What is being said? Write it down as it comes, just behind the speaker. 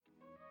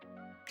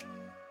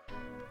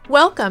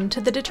Welcome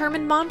to the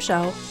Determined Mom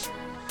Show,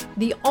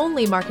 the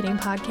only marketing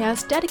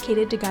podcast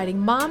dedicated to guiding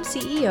mom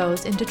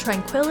CEOs into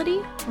tranquility,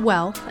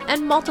 wealth,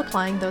 and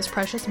multiplying those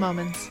precious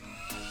moments.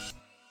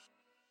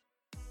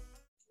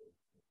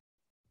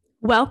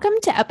 Welcome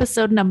to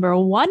episode number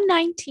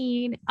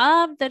 119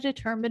 of the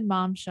Determined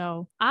Mom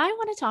Show. I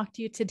want to talk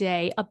to you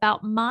today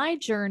about my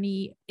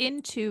journey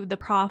into the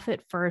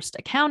Profit First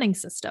accounting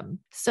system.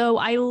 So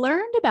I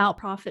learned about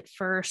Profit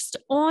First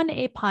on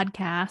a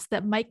podcast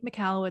that Mike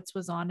Michalowicz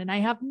was on, and I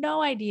have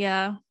no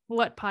idea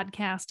what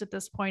podcast at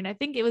this point. I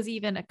think it was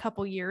even a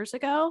couple years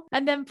ago.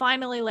 And then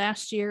finally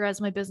last year,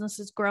 as my business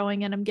is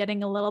growing and I'm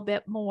getting a little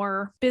bit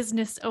more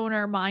business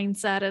owner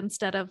mindset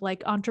instead of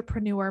like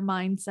entrepreneur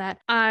mindset,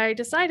 I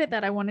decided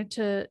that I wanted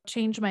to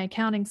change my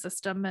accounting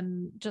system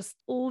and just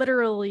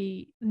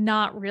literally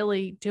not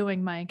really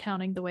doing my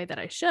accounting the way that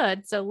I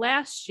should. So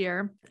last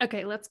year,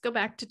 okay, let's go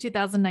back to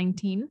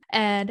 2019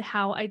 and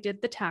how I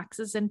did the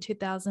taxes in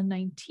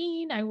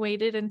 2019. I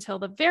waited until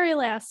the very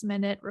last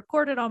minute,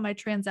 recorded all my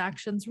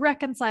transactions,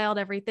 reconciled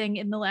everything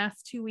in the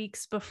last 2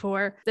 weeks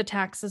before the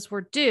taxes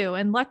were due.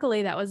 And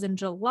luckily that was in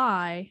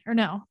July, or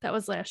no, that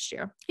was last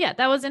year. Yeah,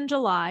 that was in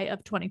July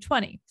of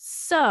 2020.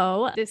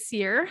 So this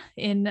year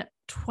in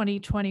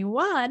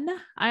 2021,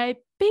 I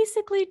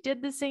basically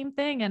did the same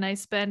thing. And I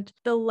spent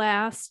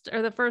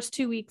the first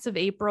 2 weeks of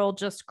April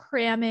just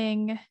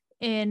cramming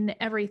in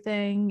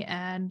everything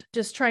and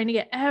just trying to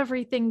get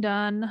everything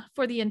done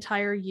for the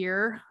entire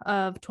year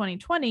of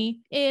 2020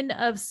 in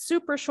a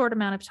super short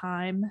amount of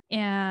time.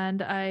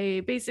 And I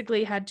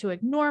basically had to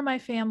ignore my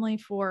family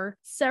for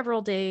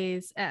several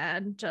days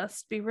and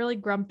just be really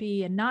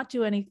grumpy and not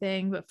do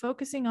anything but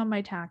focusing on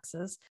my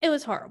taxes. It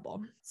was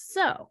horrible.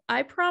 So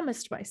I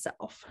promised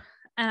myself,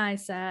 and I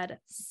said,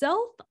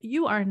 self,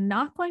 you are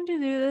not going to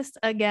do this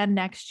again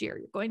next year.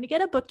 You're going to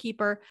get a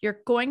bookkeeper.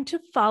 You're going to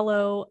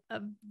follow a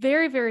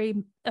very, very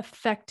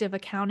effective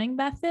accounting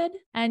method,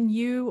 and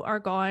you are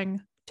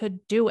going to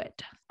do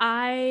it.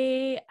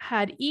 I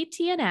had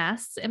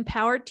ET&S,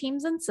 Empowered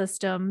Teams and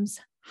Systems,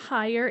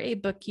 hire a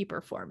bookkeeper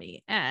for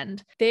me.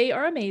 And they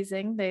are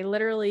amazing. They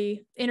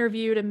literally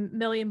interviewed a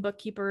million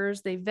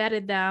bookkeepers. They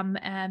vetted them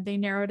and they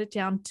narrowed it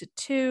down to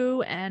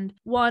 2. And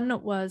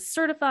one was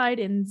certified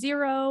in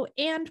Xero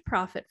and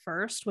Profit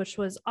First, which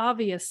was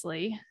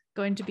obviously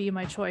going to be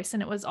my choice.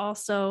 And it was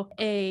also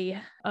a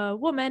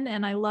woman.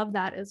 And I love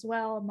that as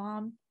well, a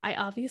mom. I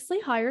obviously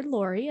hired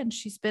Lori and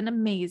she's been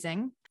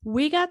amazing.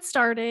 We got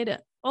started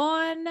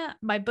on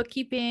my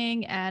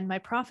bookkeeping and my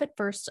Profit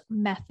First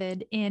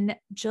method in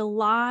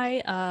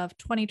July of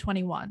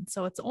 2021.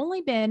 So it's only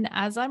been,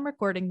 as I'm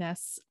recording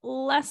this,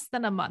 less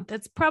than a month.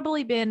 It's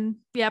probably been,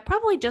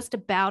 probably just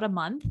about a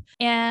month.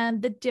 And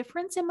the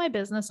difference in my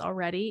business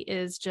already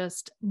is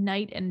just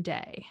night and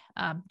day.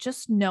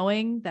 Just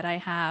knowing that I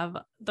have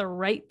the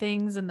right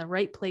things in the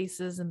right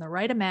places in the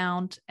right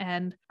amount,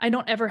 and I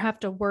don't ever have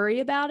to worry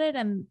about it.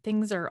 And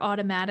things are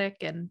automatic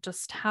and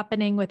just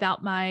happening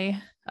without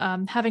my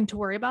having to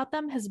worry about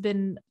them has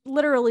been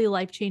literally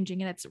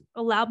life-changing. And it's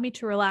allowed me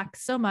to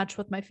relax so much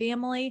with my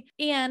family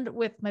and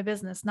with my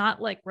business,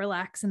 not like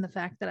relax in the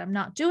fact that I'm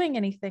not doing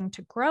anything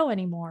to grow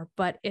anymore,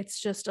 but it's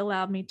just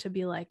allowed me to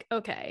be like,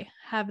 okay,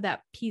 have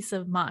that peace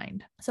of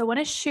mind. So I want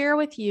to share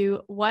with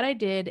you what I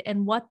did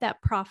and what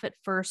that Profit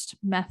First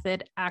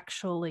method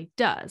actually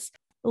does.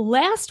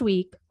 Last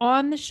week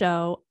on the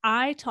show,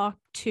 I talked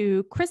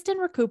to Kristen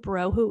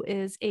Ricupero, who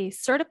is a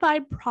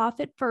certified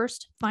Profit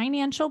First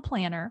financial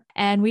planner.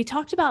 And we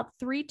talked about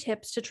 3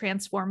 tips to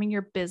transforming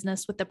your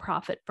business with the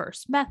Profit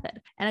First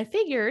method. And I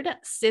figured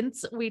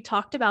since we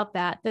talked about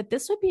that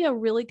this would be a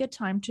really good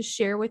time to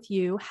share with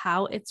you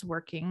how it's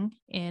working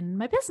in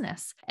my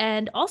business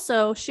and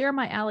also share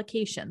my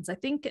allocations. I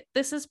think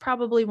this is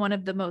probably one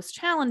of the most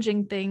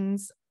challenging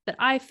things that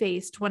I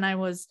faced when I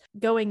was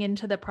going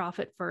into the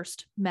Profit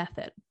First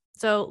method.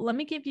 So let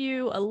me give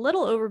you a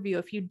little overview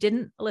if you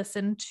didn't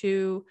listen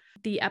to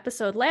the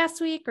episode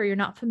last week or you're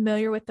not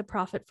familiar with the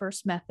Profit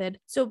First method.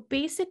 So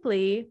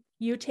basically,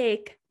 you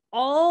take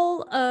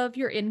all of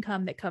your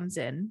income that comes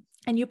in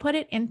and you put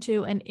it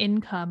into an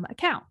income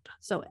account.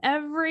 So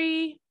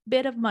every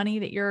bit of money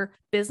that your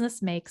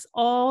business makes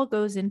all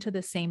goes into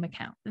the same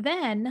account.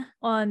 Then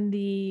on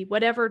the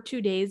whatever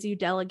 2 days you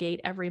delegate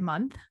every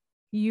month,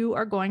 you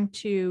are going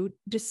to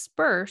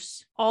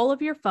disperse all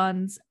of your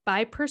funds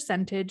by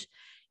percentage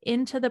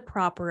into the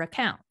proper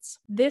accounts.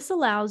 This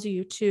allows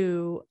you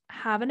to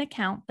have an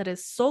account that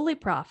is solely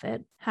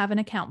profit, have an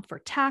account for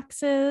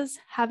taxes,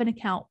 have an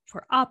account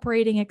for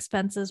operating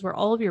expenses where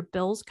all of your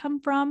bills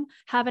come from,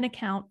 have an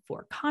account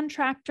for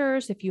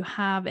contractors if you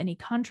have any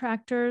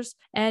contractors,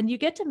 and you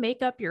get to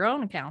make up your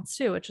own accounts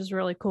too, which is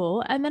really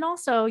cool. And then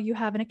also you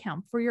have an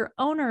account for your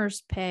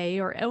owner's pay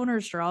or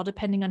owner's draw,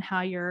 depending on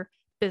how your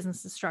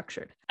business is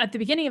structured. At the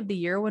beginning of the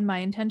year, when my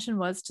intention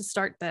was to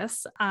start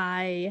this,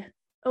 I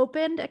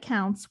opened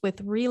accounts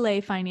with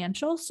Relay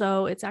Financial.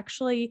 So it's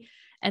actually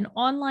an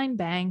online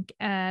bank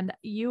and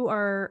you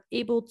are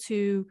able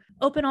to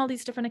open all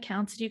these different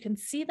accounts. You can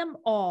see them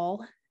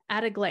all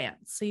at a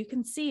glance. So you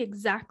can see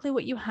exactly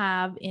what you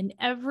have in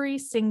every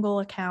single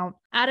account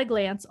at a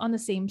glance on the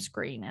same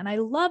screen. And I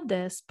love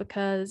this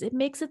because it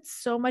makes it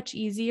so much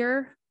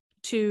easier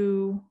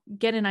to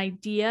get an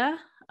idea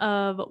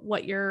of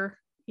what your,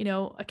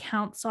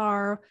 accounts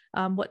are,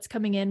 what's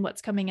coming in,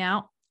 what's coming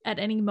out at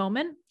any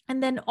moment.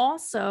 And then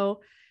also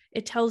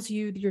it tells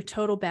you your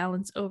total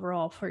balance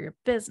overall for your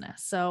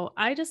business. So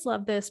I just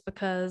love this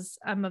because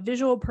I'm a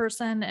visual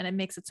person and it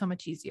makes it so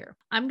much easier.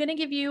 I'm going to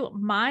give you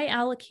my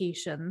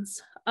allocations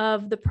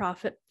of the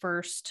profit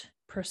first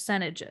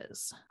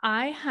percentages.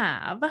 I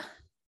have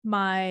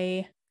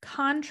my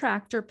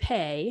contractor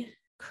pay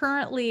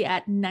currently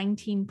at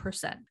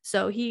 19%.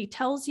 So he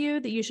tells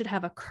you that you should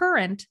have a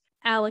current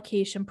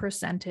allocation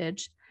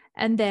percentage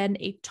and then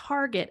a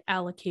target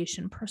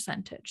allocation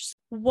percentage.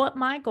 What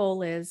my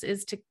goal is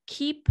to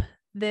keep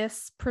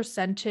this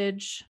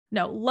percentage,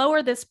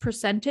 lower this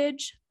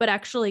percentage, but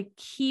actually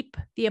keep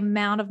the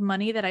amount of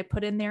money that I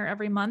put in there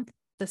every month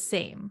the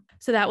same.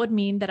 So that would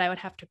mean that I would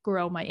have to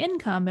grow my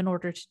income in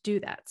order to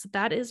do that. So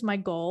that is my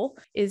goal,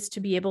 is to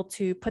be able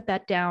to put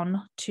that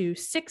down to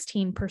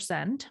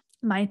 16%.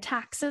 My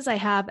taxes I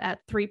have at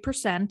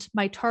 3%.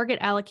 My target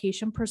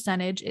allocation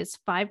percentage is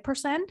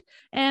 5%.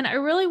 And I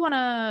really want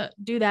to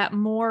do that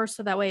more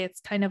so that way it's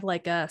kind of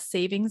like a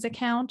savings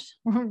account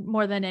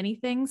more than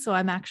anything. So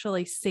I'm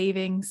actually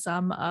saving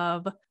some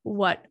of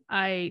what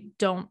we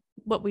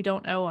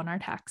don't owe on our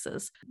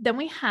taxes. Then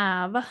we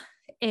have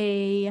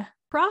a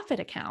profit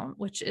account,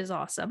 which is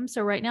awesome.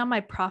 So right now my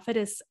profit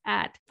is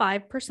at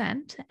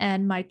 5%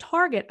 and my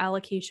target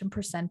allocation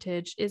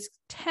percentage is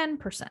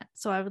 10%.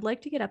 So I would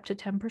like to get up to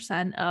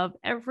 10% of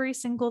every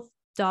single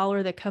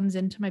dollar that comes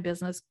into my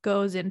business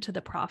goes into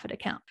the profit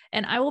account.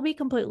 And I will be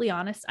completely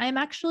honest, I am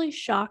actually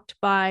shocked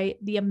by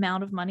the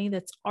amount of money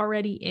that's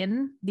already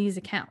in these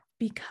accounts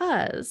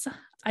because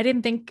I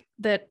didn't think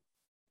that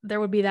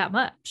there would be that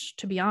much,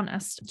 to be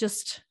honest,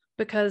 just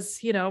because,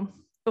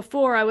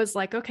 before I was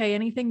like, okay,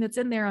 anything that's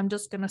in there, I'm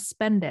just going to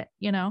spend it,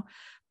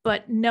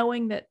 but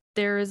knowing that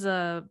there is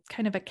a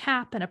kind of a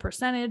cap and a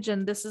percentage,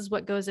 and this is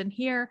what goes in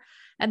here,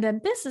 and then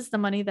this is the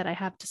money that I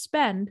have to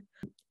spend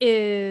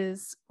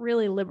is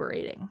really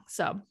liberating.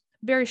 So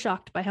very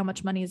shocked by how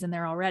much money is in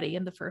there already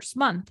in the first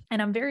month. And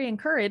I'm very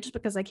encouraged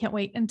because I can't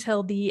wait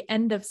until the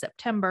end of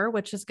September,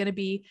 which is going to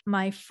be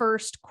my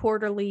first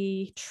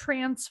quarterly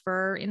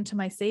transfer into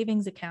my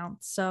savings account.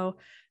 So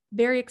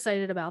very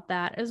excited about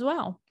that as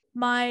well.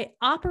 My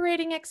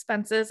operating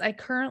expenses I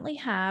currently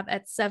have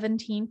at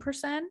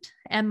 17%,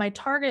 and my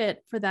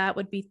target for that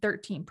would be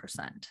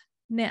 13%.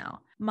 Now,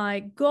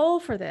 my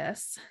goal for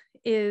this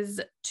is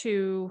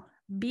to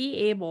be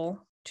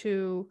able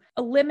to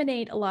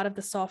eliminate a lot of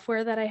the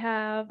software that I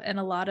have and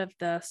a lot of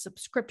the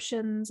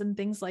subscriptions and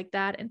things like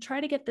that, and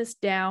try to get this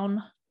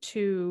down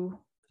to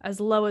as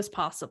low as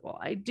possible.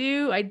 I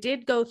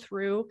did go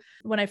through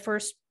when I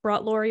first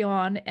brought Lori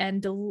on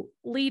and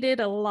deleted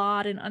a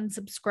lot and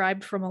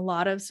unsubscribed from a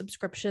lot of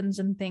subscriptions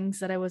and things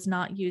that I was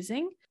not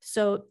using.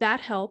 So that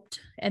helped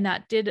and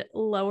that did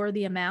lower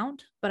the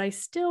amount, but I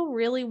still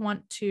really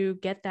want to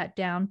get that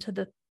down to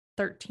the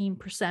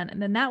 13%.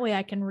 And then that way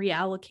I can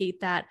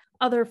reallocate that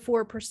other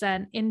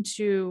 4%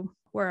 into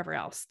wherever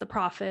else, the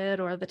profit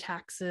or the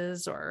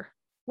taxes or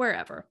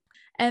wherever.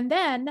 And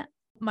then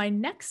my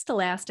next to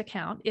last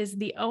account is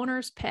the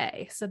owner's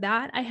pay. So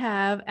that I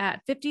have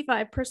at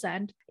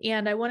 55%,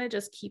 and I want to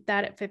just keep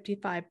that at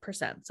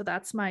 55%. So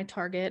that's my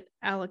target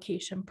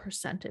allocation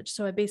percentage.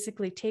 So I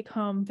basically take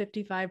home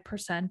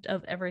 55%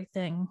 of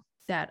everything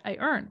that I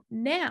earn.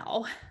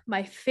 Now,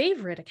 my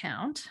favorite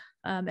account,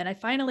 and I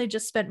finally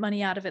just spent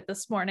money out of it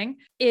this morning,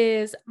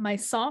 is my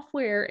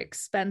software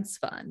expense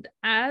fund.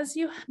 As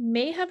you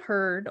may have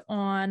heard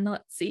on,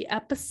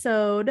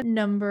 episode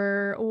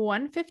number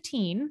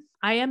 115,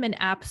 I am an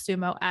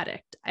AppSumo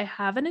addict. I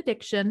have an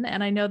addiction,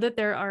 and I know that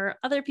there are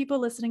other people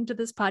listening to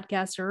this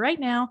podcast right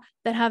now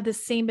that have the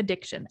same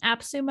addiction.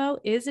 AppSumo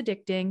is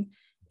addicting,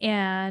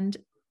 and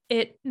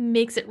it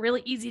makes it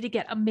really easy to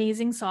get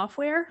amazing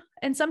software.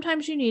 And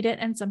sometimes you need it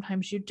and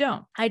sometimes you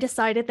don't. I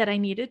decided that I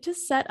needed to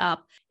set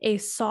up a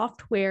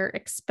software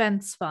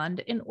expense fund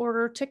in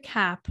order to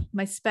cap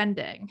my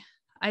spending.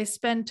 I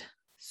spent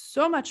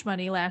so much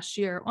money last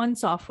year on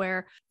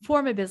software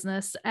for my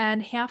business,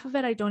 and half of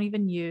it I don't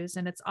even use.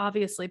 And it's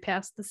obviously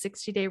past the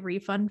 60-day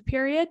refund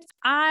period.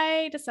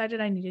 I decided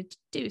I needed to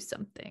do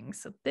something.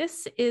 So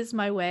this is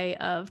my way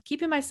of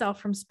keeping myself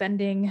from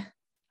spending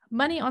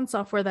money on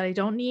software that I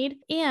don't need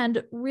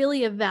and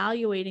really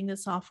evaluating the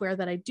software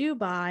that I do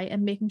buy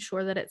and making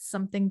sure that it's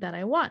something that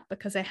I want,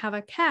 because I have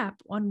a cap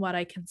on what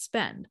I can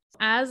spend.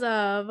 As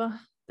of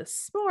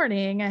this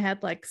morning, I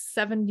had like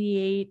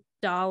 $78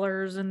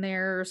 in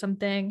there or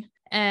something.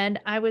 And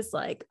I was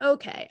like,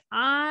 okay,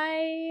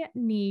 I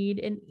need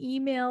an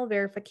email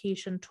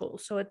verification tool.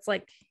 So it's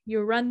like you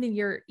run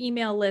your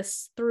email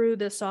lists through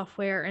the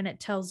software and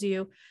it tells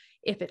you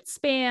if it's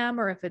spam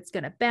or if it's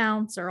going to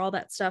bounce or all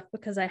that stuff,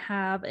 because I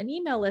have an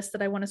email list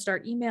that I want to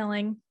start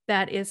emailing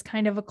that is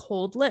kind of a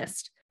cold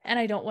list and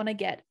I don't want to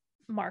get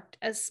marked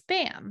as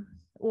spam.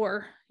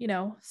 or,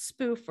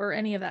 spoof or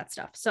any of that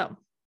stuff. So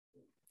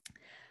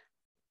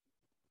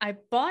I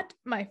bought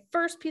my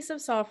first piece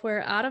of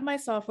software out of my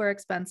software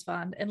expense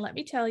fund. And let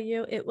me tell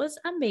you, it was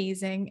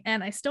amazing.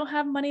 And I still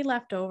have money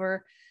left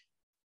over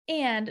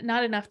and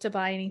not enough to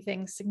buy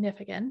anything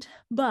significant.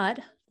 But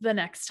the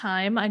next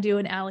time I do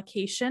an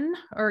allocation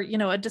or,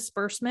 a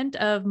disbursement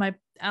of my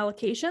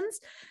allocations,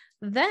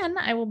 then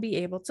I will be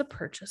able to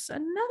purchase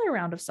another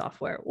round of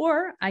software,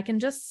 or I can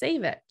just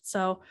save it.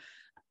 So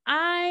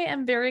I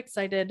am very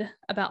excited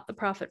about the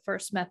Profit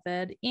First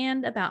method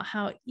and about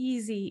how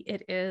easy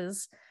it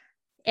is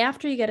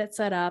after you get it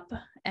set up,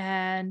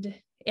 and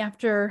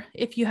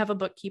if you have a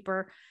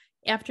bookkeeper,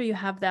 after you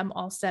have them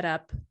all set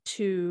up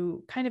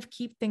to kind of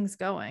keep things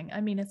going.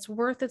 I mean, it's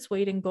worth its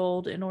weight in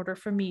gold in order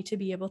for me to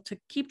be able to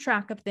keep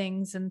track of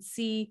things and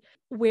see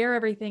where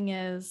everything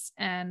is.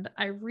 And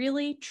I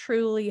really,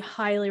 truly,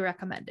 highly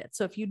recommend it.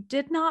 So if you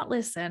did not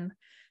listen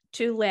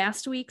to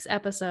last week's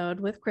episode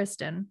with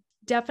Kristen,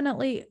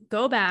 definitely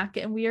go back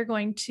and we are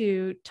going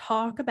to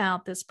talk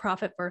about this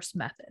Profit First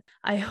method.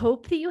 I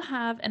hope that you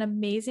have an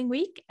amazing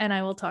week and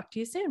I will talk to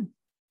you soon.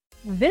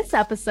 This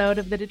episode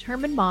of the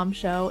Determined Mom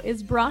Show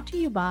is brought to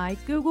you by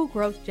Google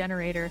Growth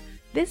Generator.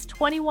 This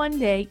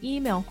 21-day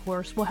email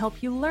course will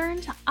help you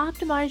learn to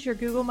optimize your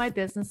Google My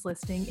Business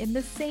listing in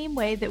the same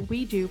way that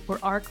we do for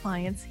our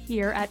clients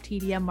here at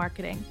TDM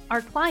Marketing.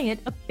 Our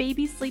client, a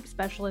baby sleep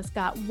specialist,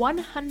 got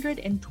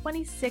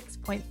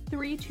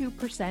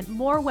 126.32%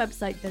 more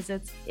website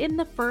visits in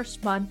the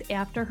first month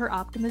after her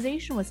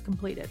optimization was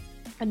completed.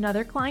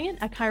 Another client,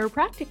 a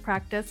chiropractic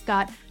practice,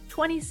 got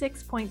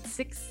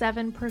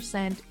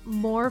 26.67%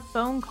 more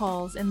phone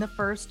calls in the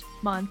first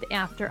month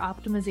after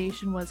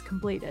optimization was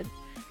completed.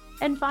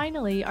 And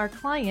finally, our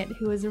client,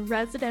 who is a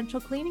residential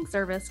cleaning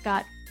service,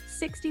 got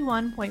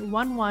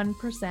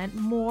 61.11%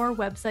 more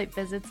website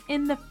visits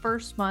in the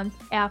first month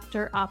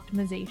after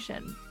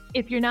optimization.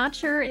 If you're not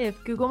sure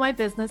if Google My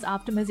Business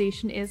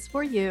optimization is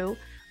for you,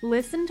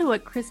 listen to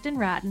what Kristen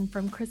Ratton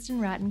from Kristen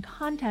Ratton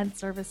Content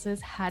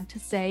Services had to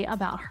say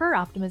about her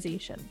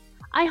optimization.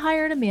 I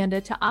hired Amanda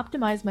to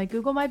optimize my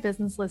Google My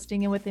Business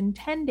listing, and within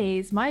 10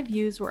 days, my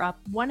views were up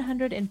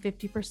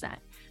 150%.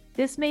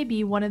 This may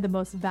be one of the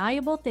most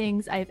valuable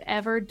things I've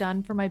ever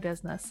done for my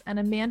business, and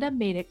Amanda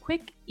made it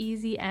quick,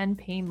 easy, and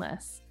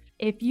painless.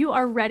 If you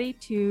are ready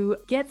to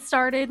get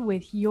started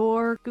with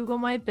your Google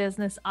My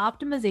Business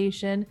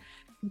optimization,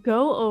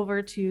 go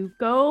over to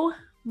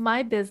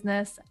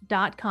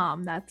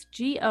gomybusiness.com. That's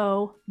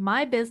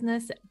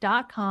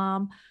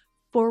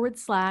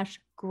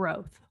gomybusiness.com/growth.